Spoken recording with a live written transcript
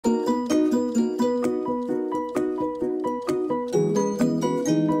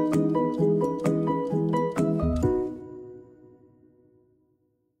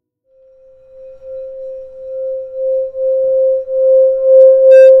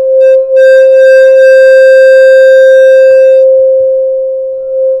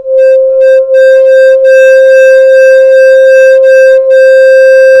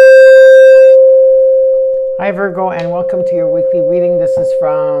Hi Virgo, and welcome to your weekly reading. This is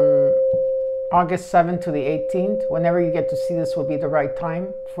from August 7th to the 18th. Whenever you get to see this will be the right time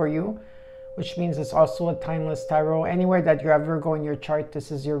for you, which means it's also a timeless tarot. Anywhere that you have Virgo in your chart,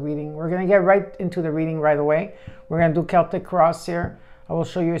 this is your reading. We're going to get right into the reading right away. We're going to do Celtic Cross here. I will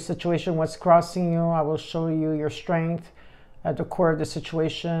show you your situation, what's crossing you. I will show you your strength at the core of the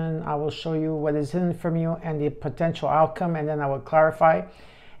situation. I will show you what is hidden from you and the potential outcome, and then I will clarify.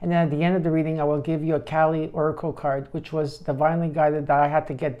 And then at the end of the reading, I will give you a Kali Oracle card, which was divinely guided that I had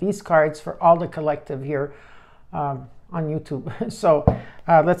to get these cards for all the collective here on YouTube. So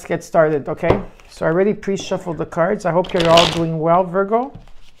let's get started, okay? So I already pre-shuffled the cards. I hope you're all doing well, Virgo.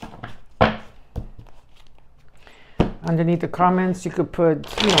 Underneath the comments, you could put,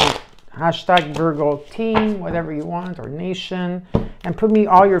 hashtag Virgo team, whatever you want, or nation, and put me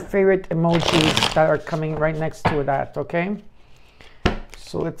all your favorite emojis that are coming right next to that, okay?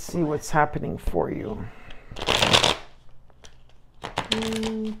 So let's see what's happening for you.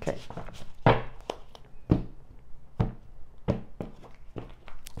 Okay.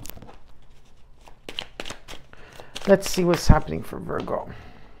 Let's see what's happening for Virgo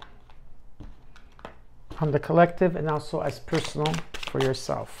on the collective and also as personal for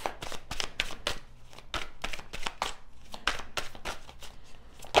yourself.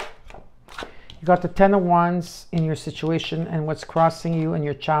 You got the 10 of Wands in your situation, and what's crossing you and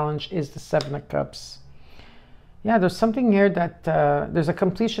your challenge is the 7 of Cups. Yeah, there's something here that there's a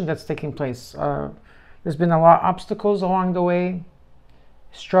completion that's taking place. There's been a lot of obstacles along the way,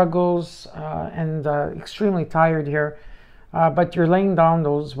 struggles, and extremely tired here. But you're laying down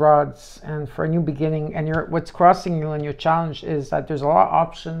those rods and for a new beginning. And what's crossing you and your challenge is that there's a lot of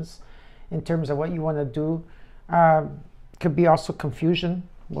options in terms of what you want to do. Could be also confusion.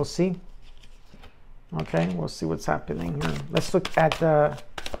 We'll see. Okay, we'll see what's happening here. Let's look at the,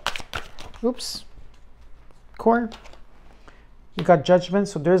 core. You got judgment,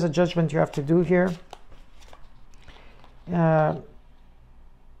 so there's a judgment you have to do here. I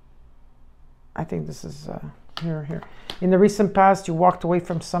think this is here. In the recent past, you walked away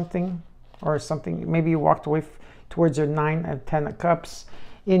from something, or something. Maybe you walked away towards your 9 and 10 of Cups.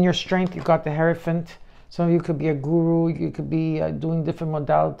 In your strength, you got the Hierophant. So you could be a guru, you could be doing different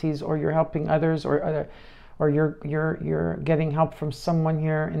modalities, or you're helping others, or you're getting help from someone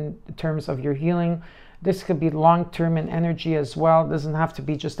here in terms of your healing. This could be long-term in energy as well. It doesn't have to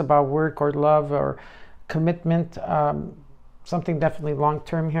be just about work or love or commitment. Something definitely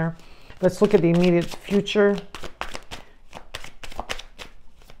long-term here. Let's look at the immediate future.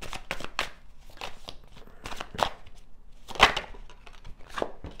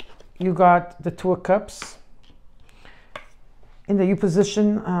 You got the 2 of Cups. In the U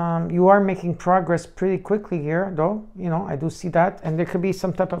position, you are making progress pretty quickly here, though. I do see that. And there could be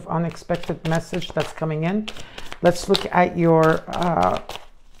some type of unexpected message that's coming in. Let's look at your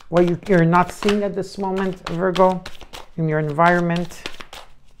what you're not seeing at this moment, Virgo, in your environment.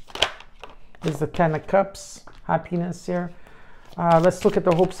 This is the 10 of Cups, happiness here. Let's look at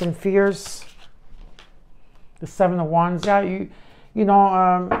the hopes and fears. The 7 of Wands. Yeah,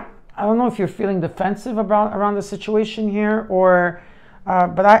 I don't know if you're feeling defensive around the situation here, or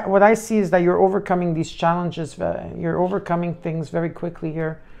but what I see is that you're overcoming these challenges. You're overcoming things very quickly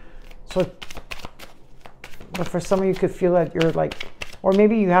here. So, but for some of you could feel that you're like, or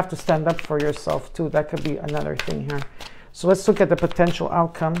maybe you have to stand up for yourself too. That could be another thing here. So let's look at the potential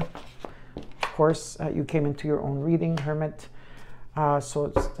outcome. Of course, you came into your own reading, Hermit. So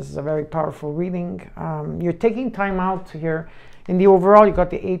this is a very powerful reading. You're taking time out here. In the overall, you got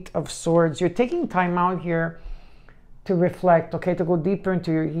the 8 of Swords. You're taking time out here to reflect, okay, to go deeper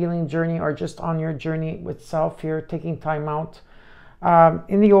into your healing journey, or just on your journey with self here, taking time out.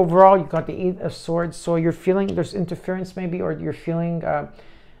 In the overall, you got the 8 of Swords. So you're feeling there's interference maybe, or you're feeling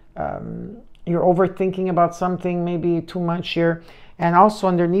you're overthinking about something, maybe too much here. And also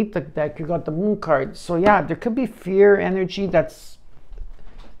underneath the deck, you got the Moon card. So yeah, there could be fear energy that's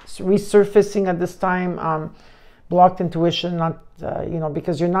resurfacing at this time. Blocked intuition, not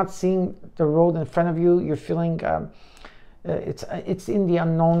because you're not seeing the road in front of you. You're feeling it's in the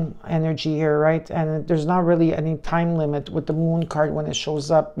unknown energy here, right? And there's not really any time limit with the Moon card when it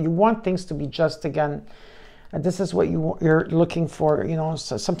shows up. You want things to be just again. This is what you're looking for,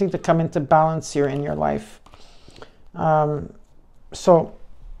 so something to come into balance here in your life. So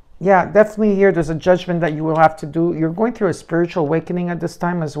yeah, definitely here there's a judgment that you will have to do. You're going through a spiritual awakening at this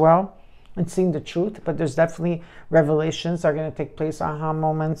time as well, and seeing the truth, but there's definitely revelations that are going to take place, aha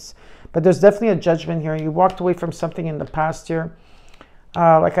moments. But there's definitely a judgment here. You walked away from something in the past here.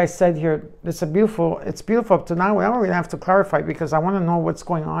 Like I said here, it's beautiful up to now. We don't really have to clarify because I want to know what's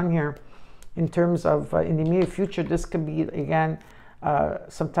going on here. in terms of in the immediate future, this could be, again,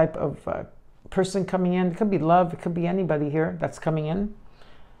 some type of person coming in. It could be love. It could be anybody here that's coming in.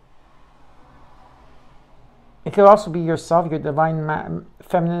 It could also be yourself, your divine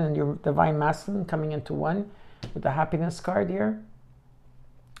feminine and your divine masculine coming into one with the happiness card here.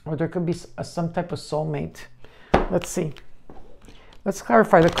 Or there could be some type of soulmate. Let's see. Let's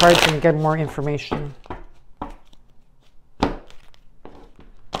clarify the cards and get more information.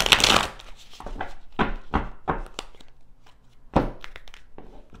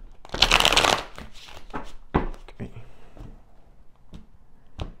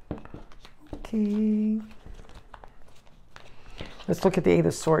 Okay. Let's look at the Eight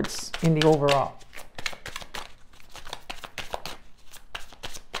of Swords in the overall.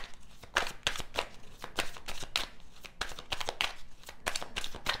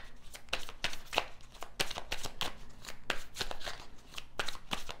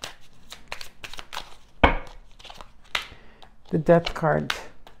 The Death card,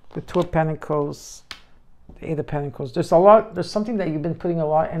 the Two of Pentacles, the Eight of Pentacles. There's something that you've been putting a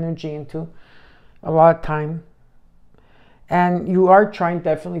lot of energy into, a lot of time. And you are trying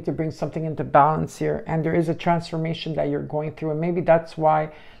definitely to bring something into balance here. And there is a transformation that you're going through. And maybe that's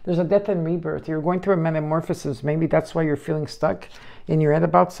why there's a death and rebirth. You're going through a metamorphosis. Maybe that's why you're feeling stuck in your head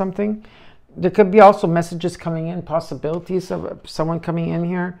about something. There could be also messages coming in, possibilities of someone coming in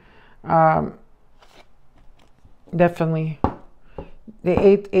here. Definitely. The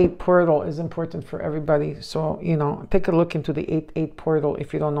 8-8 portal is important for everybody. So, you know, take a look into the 8-8 portal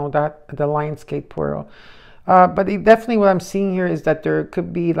if you don't know that, the Lionsgate portal. But definitely what I'm seeing here is that there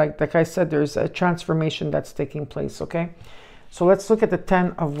could be, like I said, there's a transformation that's taking place, okay? So let's look at the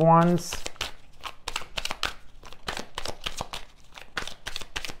 10 of Wands.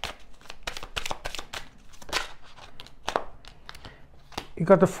 You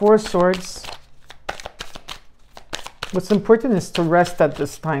got the Four of Swords. What's important is to rest at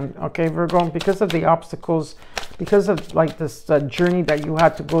this time, okay, Virgo? Because of the obstacles, because of like this journey that you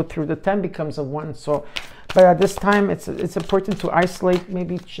had to go through, the 10 becomes a 1. So, but at this time, it's important to isolate,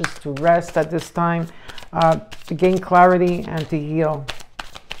 maybe just to rest at this time, to gain clarity and to heal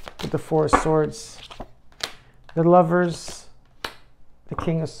with the Four of Swords. The Lovers, the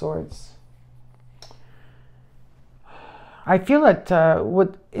King of Swords. I feel that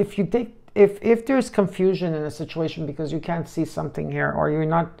if there's confusion in a situation because you can't see something here, or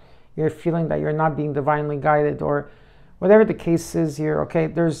you're feeling that you're not being divinely guided, or whatever the case is here, okay,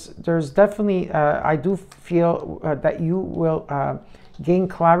 there's definitely I do feel that you will gain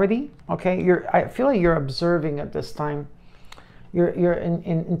clarity, okay? I feel like you're observing at this time. You're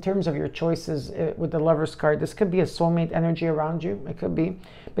in terms of your choices with the Lover's card. This could be a soulmate energy around you. It could be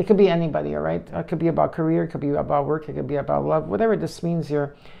anybody, all right? It could be about career, it could be about work, it could be about love, whatever this means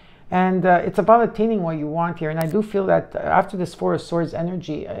here. And it's about attaining what you want here. And I do feel that after this Four of Swords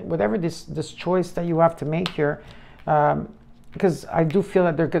energy, whatever this choice that you have to make here, because I do feel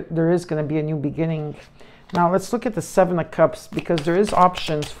that there is going to be a new beginning. Now let's look at the Seven of Cups, because there is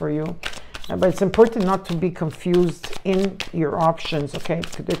options for you. But it's important not to be confused in your options, okay?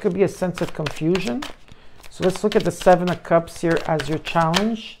 There could be a sense of confusion. So let's look at the Seven of Cups here as your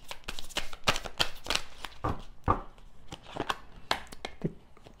challenge.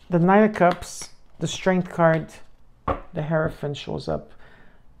 The Nine of Cups, the Strength card, the Hierophant shows up.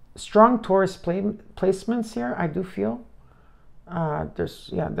 Strong Taurus placements here, I do feel. Yeah,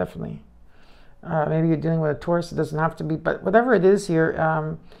 definitely. Maybe you're dealing with a Taurus, it doesn't have to be, but whatever it is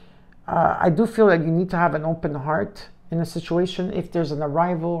here, I do feel that you need to have an open heart in a situation. If there's an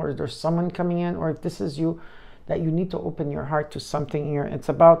arrival or there's someone coming in, or if this is you, that you need to open your heart to something here. It's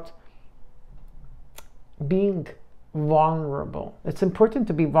about being vulnerable. It's important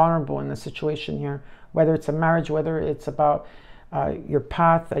to be vulnerable in a situation here, whether it's a marriage, whether it's about your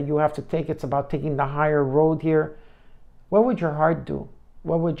path that you have to take. It's about taking the higher road here. What would your heart do?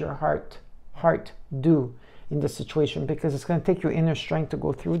 What would your heart do in this situation? Because it's going to take your inner strength to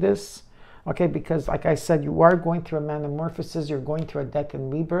go through this, okay? Because like I said, you are going through a metamorphosis, you're going through a death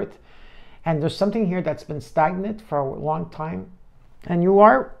and rebirth, and there's something here that's been stagnant for a long time, and you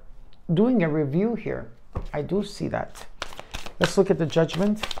are doing a review here. I do see that. Let's look at the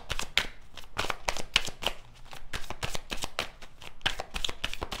Judgment.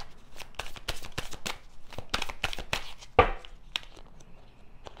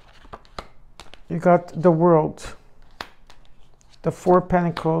 You got the World, the Four of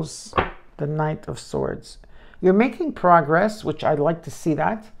Pentacles, the Knight of Swords. You're making progress, which I'd like to see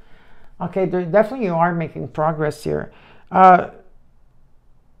that. Okay, definitely you are making progress here.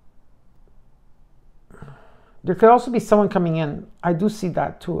 There could also be someone coming in. I do see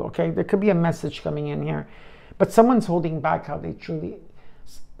that too, okay? There could be a message coming in here. But someone's holding back how they truly...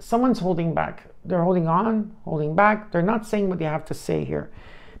 Someone's holding back. They're holding on, holding back. They're not saying what they have to say here.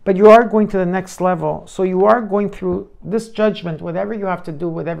 But you are going to the next level. So you are going through this judgment, whatever you have to do,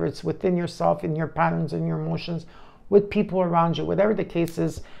 whatever it's within yourself, in your patterns, in your emotions, with people around you, whatever the case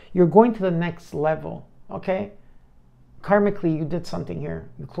is, you're going to the next level, okay? Karmically, you did something here.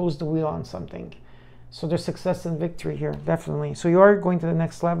 You closed the wheel on something. So there's success and victory here, definitely. So you are going to the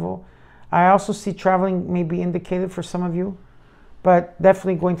next level. I also see traveling may be indicated for some of you, but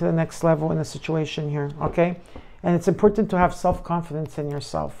definitely going to the next level in the situation here, okay? And it's important to have self-confidence in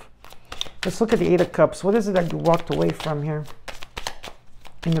yourself. Let's look at the Eight of Cups. What is it that you walked away from here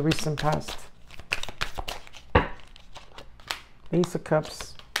in the recent past? Ace of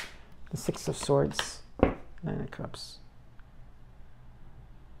Cups, the Six of Swords, Nine of Cups.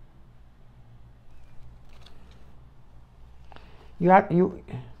 You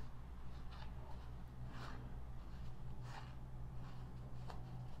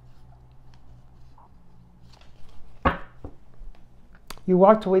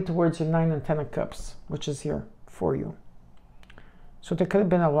walked away towards your 9 and 10 of Cups, which is here for you. So there could have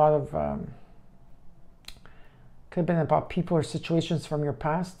been a lot of, could have been about people or situations from your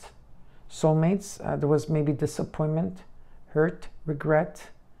past, soulmates. There was maybe disappointment, hurt, regret.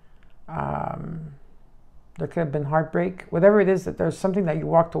 There could have been heartbreak. Whatever it is, that there's something that you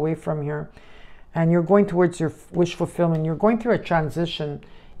walked away from here, and you're going towards your wish fulfillment. You're going through a transition,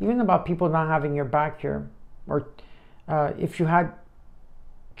 even about people not having your back here, or if you had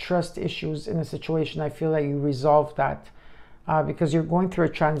trust issues in a situation, I feel that you resolved that because you're going through a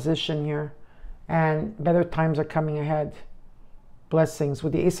transition here, and better times are coming ahead. Blessings.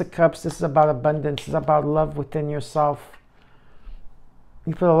 With the Ace of Cups, this is about abundance. It's about love within yourself.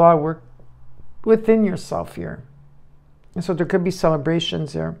 You put a lot of work within yourself here. And so there could be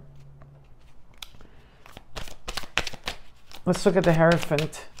celebrations here. Let's look at the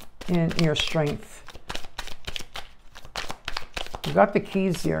Hierophant in your strength. You got the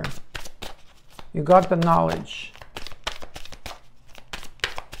keys here. You got the knowledge.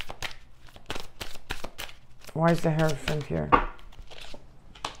 Why is the Hierophant here?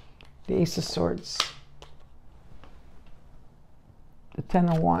 The Ace of Swords. The Ten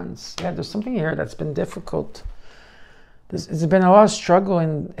of Wands. Yeah, there's something here that's been difficult. There's been a lot of struggle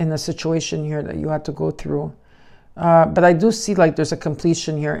in a situation here that you had to go through. But I do see like there's a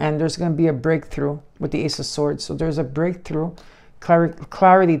completion here, and there's going to be a breakthrough with the Ace of Swords. So there's a breakthrough,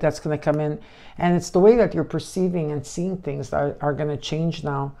 clarity that's going to come in. And it's the way that you're perceiving and seeing things that are going to change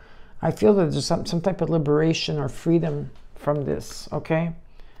now. I feel that there's some type of liberation or freedom from this, okay?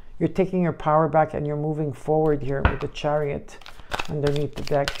 You're taking your power back and you're moving forward here with the Chariot underneath the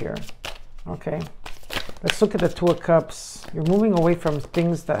deck here, okay? Let's look at the Two of Cups. You're moving away from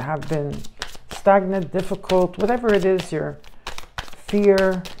things that have been stagnant, difficult, whatever it is, your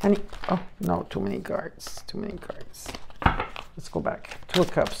fear, oh no, too many cards, too many cards. Let's go back. Two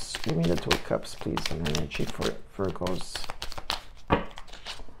of Cups. Give me the Two of Cups, please, and energy for Virgos.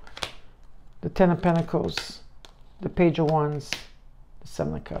 The Ten of Pentacles, the Page of Wands, the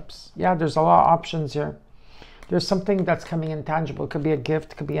Seven of Cups. Yeah, there's a lot of options here. There's something that's coming in tangible. It could be a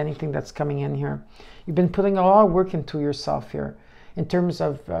gift, it could be anything that's coming in here. You've been putting a lot of work into yourself here in terms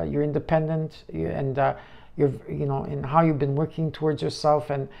of you're independent and in how you've been working towards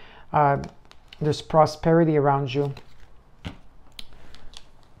yourself, and there's prosperity around you.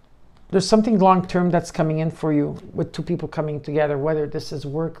 There's something long-term that's coming in for you with two people coming together, whether this is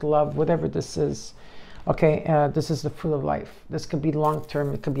work, love, whatever this is. Okay, this is the fruit of life. This could be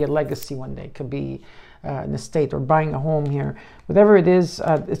long-term. It could be a legacy one day. It could be an estate or buying a home here. Whatever it is,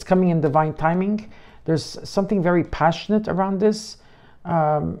 it's coming in divine timing. There's something very passionate around this,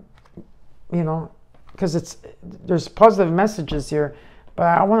 because there's positive messages here, but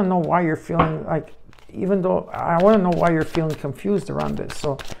I want to know why you're feeling like, even though I want to know why you're feeling confused around this.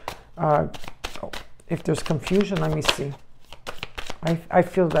 So if there's confusion, let me see. I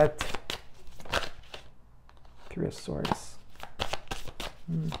feel that Three of Swords,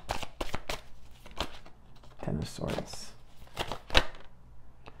 Ten of Swords,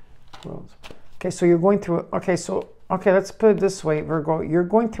 World. Okay, so you're going through, okay, let's put it this way, Virgo. You're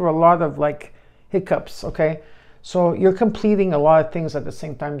going through a lot of like hiccups, okay? So you're completing a lot of things at the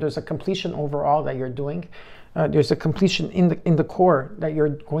same time. There's a completion overall that you're doing. There's a completion in the core that you're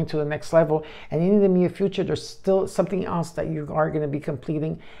going to the next level. And in the near future, there's still something else that you are going to be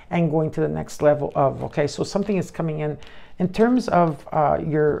completing and going to the next level of, okay? So something is coming in. In terms of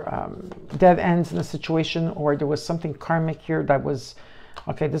your dead ends in a situation, or there was something karmic here that was,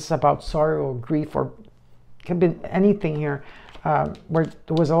 okay, this is about sorrow or grief, or Could have been anything here where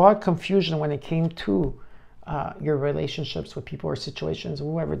there was a lot of confusion when it came to your relationships with people or situations,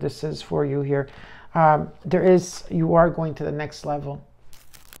 whoever this is for you here. You are going to the next level.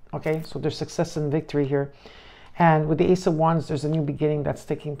 Okay, so there's success and victory here. And with the Ace of Wands, there's a new beginning that's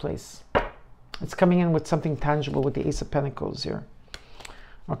taking place. It's coming in with something tangible with the Ace of Pentacles here.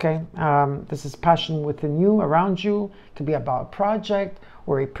 Okay, this is passion within you, around you. It could be about a project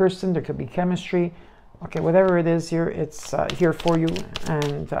or a person. There could be chemistry. Okay, whatever it is here, it's here for you.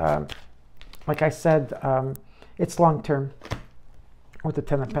 And like I said, it's long-term with the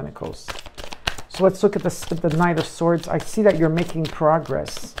Ten of Pentacles. So let's look at the Knight of Swords. I see that you're making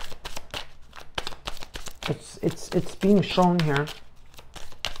progress. It's being shown here.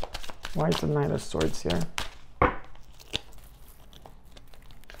 Why is the Knight of Swords here?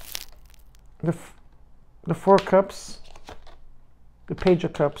 The Four of Cups, the Page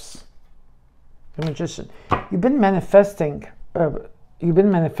of Cups, the Magician. You've been manifesting. You've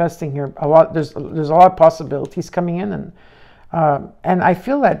been manifesting here a lot. There's a lot of possibilities coming in, and I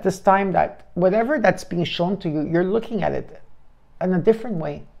feel that this time that whatever that's being shown to you, you're looking at it in a different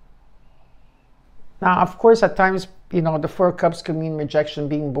way. Now, of course, at times, you know, the Four of Cups could mean rejection,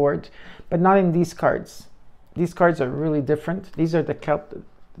 being bored, but not in these cards. These cards are really different. These are the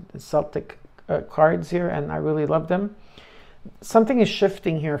Celtic cards here, and I really love them. Something is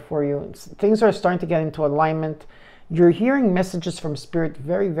shifting here for you. Things are starting to get into alignment. You're hearing messages from Spirit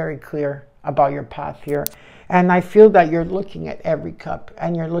very, very clear about your path here. And I feel that you're looking at every cup,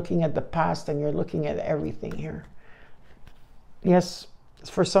 and you're looking at the past, and you're looking at everything here. Yes,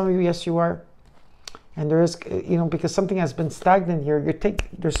 for some of you, yes, you are. And there is, you know, because something has been stagnant here,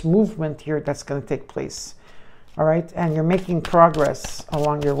 there's movement here that's going to take place. All right, and you're making progress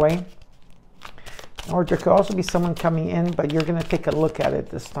along your way. Or there could also be someone coming in, but you're going to take a look at it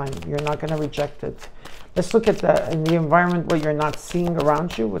this time. You're not going to reject it. Let's look at in the environment what you're not seeing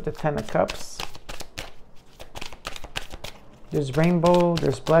around you with the Ten of Cups. There's rainbow,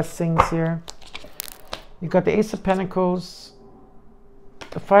 there's blessings here. You've got the Ace of Pentacles,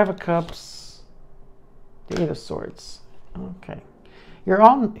 the Five of Cups, the Eight of Swords. Okay.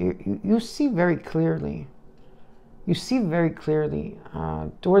 You see very clearly. You see very clearly.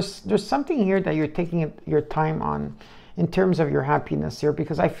 There's something here that you're taking your time on in terms of your happiness here,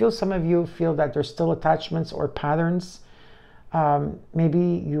 because I feel some of you feel that there's still attachments or patterns.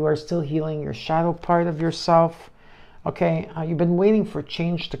 Maybe you are still healing your shadow part of yourself. Okay, you've been waiting for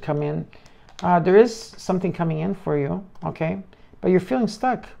change to come in. There is something coming in for you, okay? But you're feeling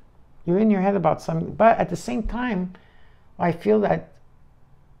stuck. You're in your head about something. But at the same time, I feel that,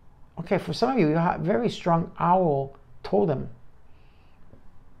 okay, for some of you, you have very strong owl totem.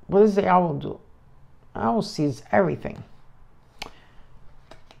 What does the owl do? Owl sees everything.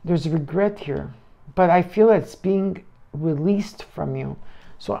 There's regret here, but I feel that it's being released from you.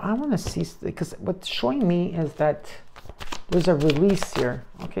 So I want to see, because what's showing me is that there's a release here.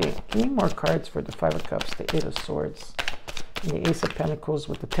 Okay, give me more cards for the Five of Cups, the Eight of Swords, and the Ace of Pentacles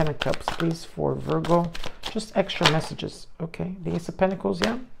with the Ten of Cups, please, for Virgo. Just extra messages. Okay, the Ace of Pentacles,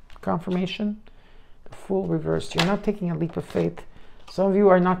 yeah, confirmation. The Fool reversed. You're not taking a leap of faith. Some of you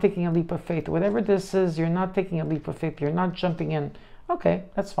are not taking a leap of faith. Whatever this is, you're not taking a leap of faith. You're not jumping in. Okay,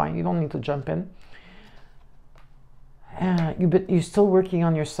 that's fine. You don't need to jump in. You're still working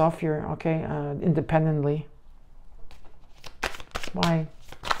on yourself here, okay, independently. Why?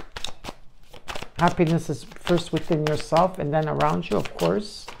 Happiness is first within yourself and then around you, of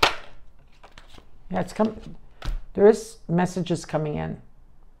course. Yeah, it's coming. There is messages coming in.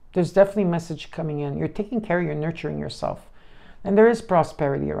 There's definitely a message coming in. You're taking care, you're nurturing yourself. And there is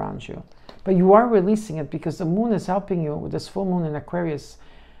prosperity around you. But you are releasing it because the moon is helping you with this full moon in Aquarius.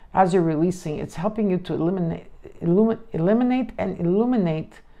 As you're releasing, it's helping you to eliminate and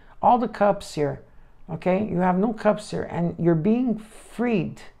illuminate all the cups here. Okay, you have no cups here, and you're being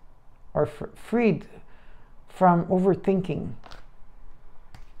freed or freed from overthinking.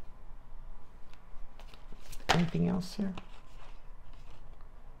 Anything else here?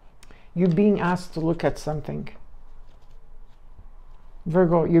 You're being asked to look at something.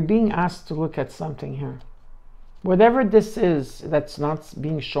 Virgo, you're being asked to look at something here. Whatever this is that's not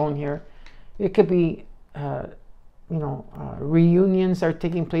being shown here, it could be, reunions are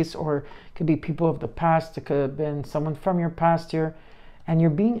taking place, or it could be people of the past. It could have been someone from your past here, and you're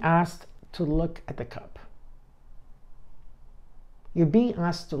being asked to look at the cup. You're being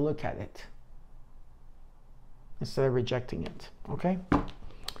asked to look at it instead of rejecting it, okay?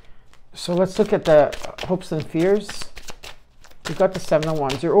 So let's look at the hopes and fears. You've got the Seven of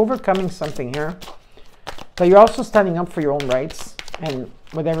Wands. You're overcoming something here, but you're also standing up for your own rights. and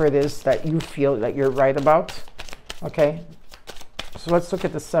whatever it is that you feel that you're right about. Okay, so let's look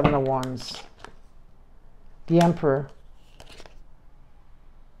at the Seven of Wands, the Emperor,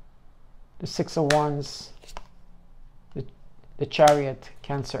 the Six of Wands, the Chariot,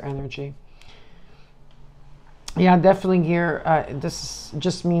 Cancer energy. Yeah, definitely here, this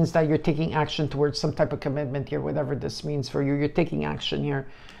just means that you're taking action towards some type of commitment here, whatever this means for you. You're taking action here.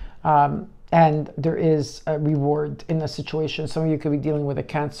 And there is a reward in the situation. Some of you could be dealing with a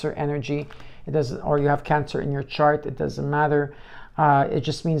Cancer energy. It doesn't, or you have Cancer in your chart. It doesn't matter. It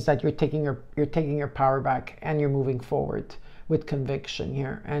just means that you're taking your power back and you're moving forward with conviction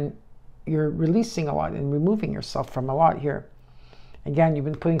here. And you're releasing a lot and removing yourself from a lot here. Again, you've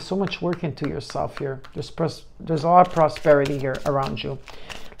been putting so much work into yourself here. There's a lot of prosperity here around you.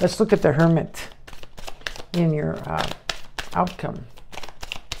 Let's look at the Hermit in your outcome.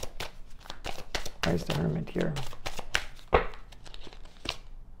 Where's the Hermit here?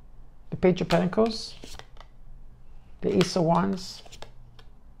 The Page of Pentacles, the Ace of Wands,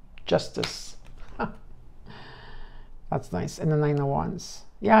 Justice. That's nice. And the Nine of Wands.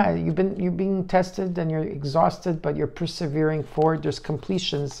 Yeah, you're being tested and you're exhausted, but you're persevering forward. There's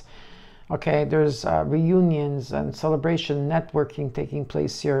completions. Okay, there's reunions and celebration, networking taking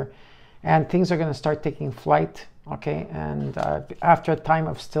place here, and things are going to start taking flight. Okay, and after a time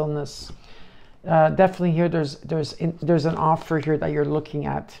of stillness, definitely here there's an offer here that you're looking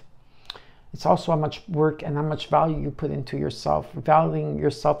at. It's also how much work and how much value you put into yourself, valuing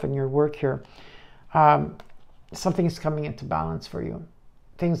yourself and your work here. Something is coming into balance for you.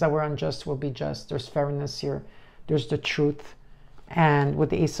 Things that were unjust will be just. There's fairness here. There's the truth. And with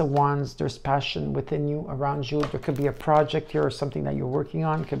the Ace of Wands, there's passion within you, around you. There could be a project here or something that you're working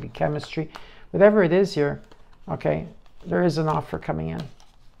on. It could be chemistry. Whatever it is here, okay, there is an offer coming in.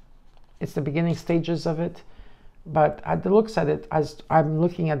 It's the beginning stages of it. But at the looks at it, as I'm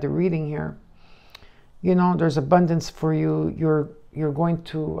looking at the reading here, you know, there's abundance for you. You're going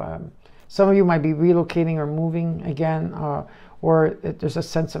to, some of you might be relocating or moving again, or there's a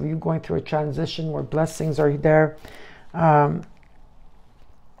sense of you going through a transition where blessings are there.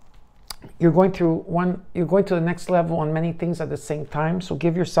 You're going to the next level on many things at the same time. So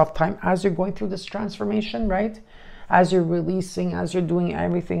give yourself time as you're going through this transformation, right? As you're releasing, as you're doing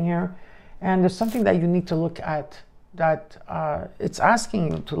everything here. And there's something that you need to look at that it's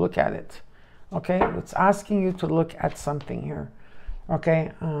asking you to look at it. Okay, it's asking you to look at something here.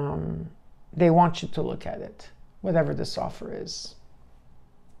 Okay, they want you to look at it, whatever this offer is.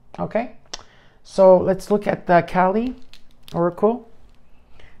 Okay, so let's look at the Kali Oracle.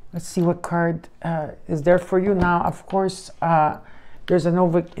 Let's see what card is there for you. Now, of course, there's an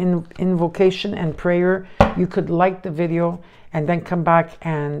invocation and prayer. You could like the video and then come back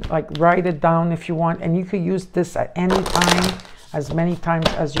and like write it down if you want. And you could use this at any time, as many times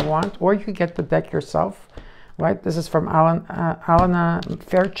as you want, or you could get the deck yourself, right? This is from Alana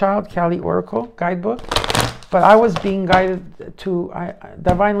Fairchild, Kali Oracle Guidebook. But I was being guided to,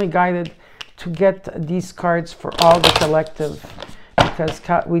 divinely guided to get these cards for all the collective, because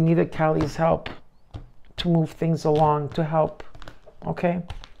we needed Kali's help to move things along, to help. Okay,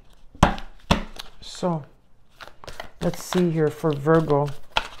 so let's see here for Virgo.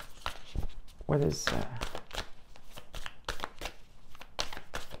 What is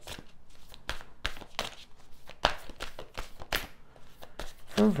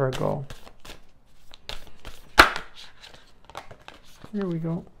for Virgo? Here we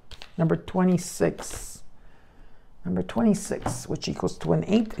go. Number 26. Number 26, which equals to an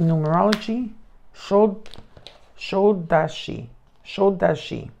 8 in numerology. Shodashi.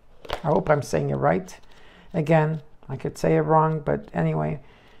 Shodashi. I hope I'm saying it right. Again, I could say it wrong, but anyway,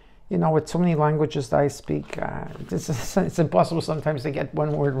 you know, with so many languages that I speak, it's impossible sometimes to get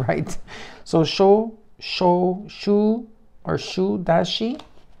one word right. So shu, or Shodashi.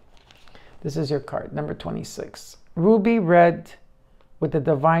 This is your card, number 26. Ruby red with the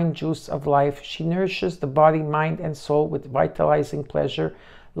divine juice of life. She nourishes the body, mind, and soul with vitalizing pleasure,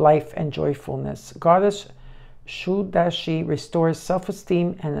 life, and joyfulness. Goddess Shodashi restores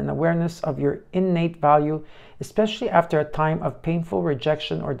self-esteem and an awareness of your innate value, especially after a time of painful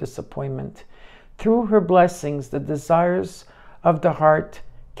rejection or disappointment. Through her blessings, the desires of the heart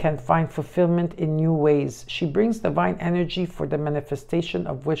can find fulfillment in new ways. She brings divine energy for the manifestation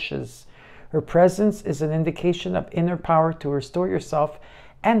of wishes. Her presence is an indication of inner power to restore yourself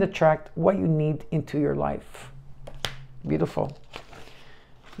and attract what you need into your life. Beautiful.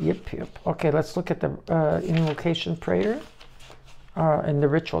 Yep. Okay, let's look at the invocation prayer and the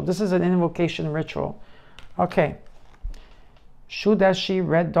ritual. This is an invocation ritual. Okay. Shodashi,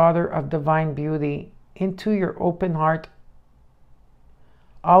 red daughter of divine beauty, into your open heart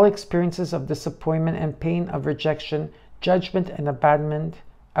All experiences of disappointment and pain, of rejection, judgment and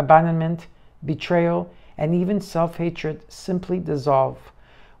abandonment, betrayal, and even self-hatred simply dissolve.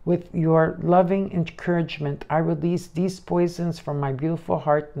 With your loving encouragement, I release these poisons from my beautiful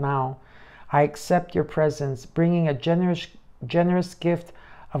heart now. I accept your presence, bringing a generous gift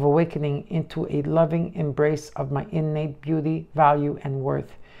of awakening into a loving embrace of my innate beauty, value, and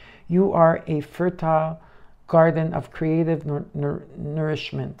worth. You are a fertile garden of creative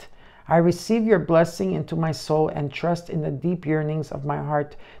nourishment. I receive your blessing into my soul and trust in the deep yearnings of my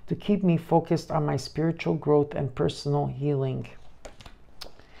heart to keep me focused on my spiritual growth and personal healing.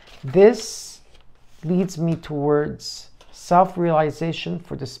 This leads me towards self-realization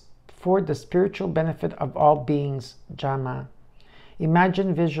for the spiritual benefit of all beings, Jama.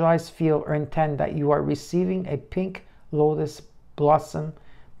 Imagine, visualize, feel, or intend that you are receiving a pink lotus blossom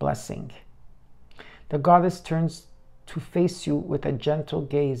blessing. The goddess turns to face you with a gentle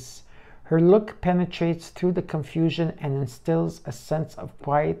gaze. Her look penetrates through the confusion and instills a sense of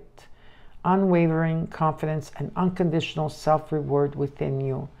quiet, unwavering confidence and unconditional self-reward within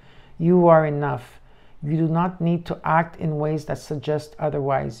you. You are enough. You do not need to act in ways that suggest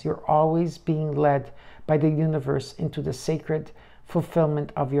otherwise. You're always being led by the universe into the sacred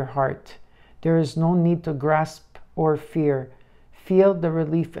fulfillment of your heart. There is no need to grasp or fear. Feel the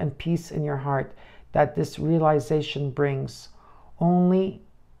relief and peace in your heart that this realization brings. Open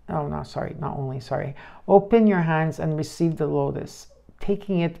your hands and receive the lotus,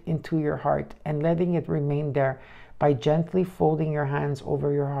 taking it into your heart and letting it remain there by gently folding your hands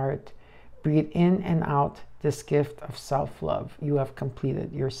over your heart. Breathe in and out this gift of self-love. You have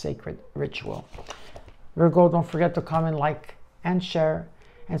completed your sacred ritual. Virgo, don't forget to comment, like, and share,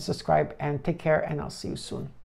 and subscribe, and take care, and I'll see you soon.